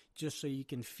anyways, just so you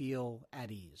can feel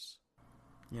at ease.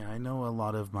 Yeah, I know a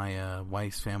lot of my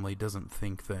wife's family doesn't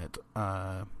think that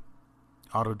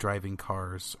auto-driving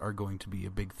cars are going to be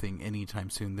a big thing anytime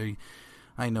soon.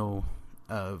 I know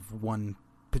of one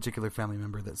particular family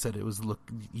member that said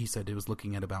he said it was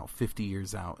looking at about 50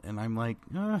 years out, and I'm like,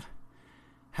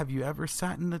 have you ever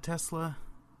sat in a Tesla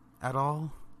at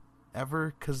all?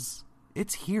 Ever? Because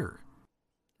it's here.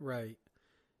 Right.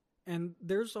 And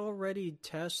there's already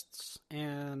tests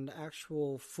and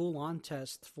actual full-on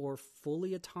tests for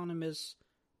fully autonomous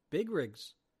big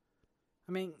rigs.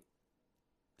 I mean,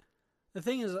 the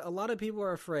thing is, a lot of people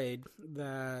are afraid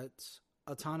that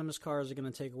autonomous cars are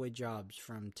going to take away jobs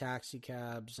from taxi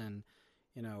cabs and,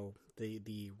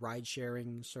 the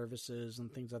ride-sharing services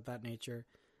and things of that nature.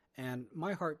 And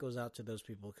my heart goes out to those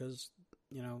people because,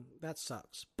 that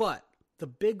sucks. But the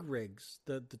big rigs,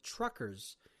 the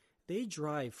truckers, they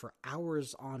drive for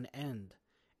hours on end.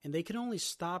 And they can only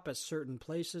stop at certain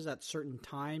places at certain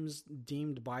times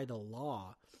deemed by the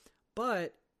law.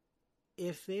 But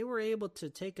if they were able to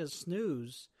take a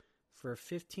snooze for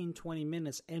 15, 20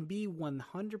 minutes and be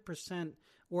 100%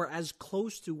 or as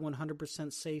close to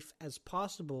 100% safe as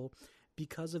possible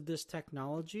because of this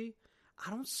technology, I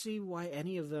don't see why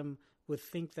any of them would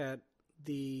think that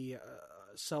the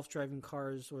self-driving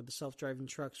cars or the self-driving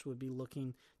trucks would be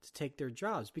looking to take their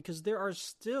jobs, because there are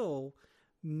still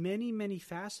many, many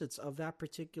facets of that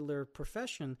particular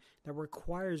profession that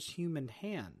requires human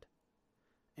hand.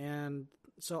 And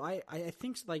so I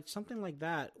think like something like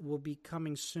that will be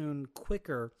coming soon,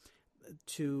 quicker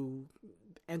to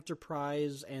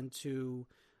enterprise and to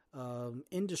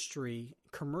industry,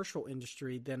 commercial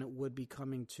industry, than it would be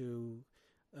coming to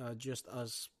just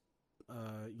us,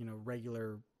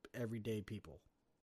 regular everyday people.